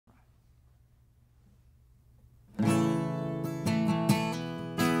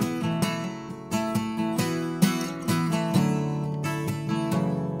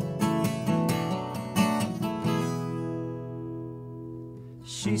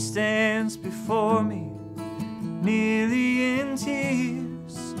She stands before me, nearly in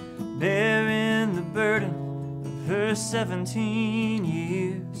tears, bearing the burden of her 17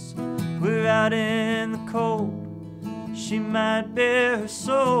 years. We're out in the cold, she might bare her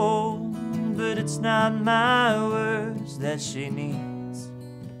soul, but it's not my words that she needs.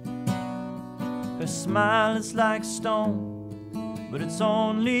 Her smile is like stone, but it's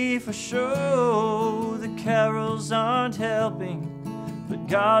only for show. The carols aren't helping, but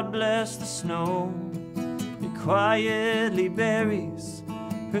God bless the snow. It quietly buries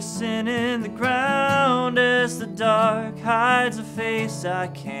her sin in the ground as the dark hides a face I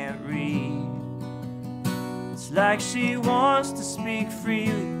can't read. It's like she wants to speak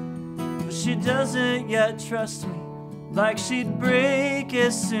freely, but she doesn't yet trust me, like she'd break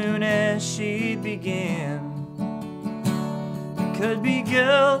as soon as she'd begin. It could be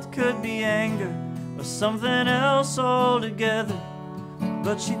guilt, could be anger, or something else altogether,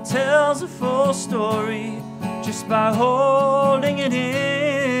 but she tells a full story just by holding it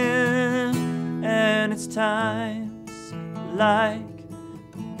in. And it's times like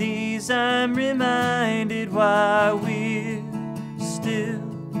these I'm reminded why we're still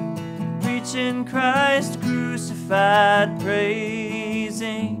preaching Christ crucified,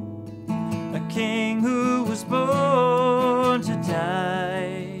 praising a King who was born to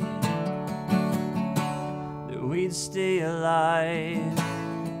die, that we'd stay alive.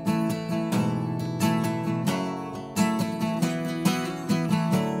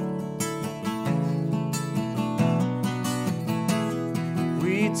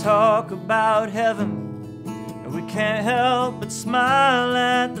 We talk about heaven, and we can't help but smile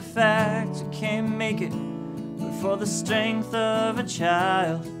at the fact you can't make it but for the strength of a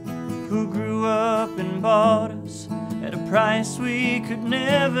child who grew up and bought us at a price we could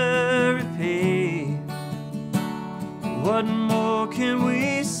never repay. What more can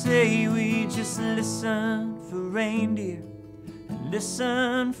we say? We just listen for reindeer and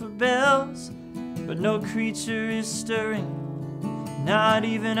listen for bells, but no creature is stirring, not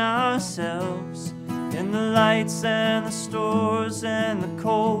even ourselves. And the lights and the stores and the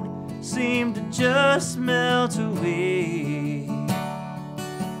cold seem to just melt away.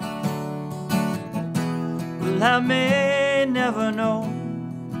 Well, I may never know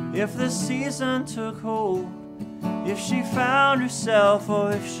if the season took hold, if she found herself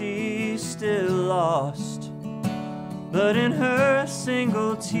or if she's still lost. But in her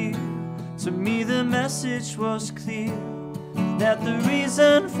single tear, to me the message was clear, that the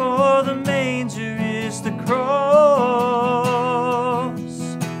reason for the manger is the cross.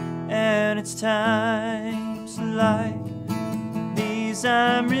 And it's times like these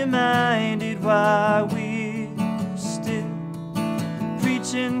I'm reminded why we're still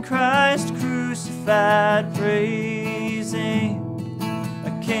preaching Christ crucified, praising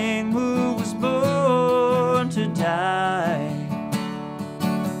a King who was born to die,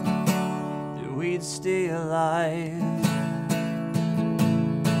 that we'd stay alive.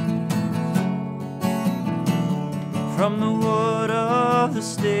 From the wood of the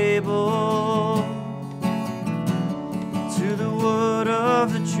stable to the wood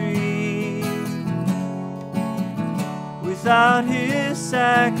of the tree, without his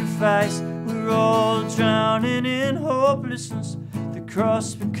sacrifice we're all drowning in hopelessness. The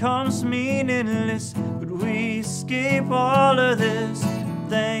cross becomes meaningless, but we escape all of this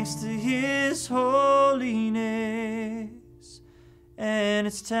thanks to his holiness. And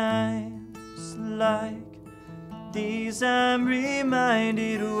it's times like these I'm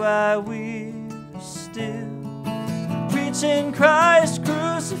reminded why we're still preaching Christ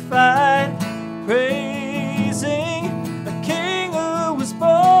crucified, praising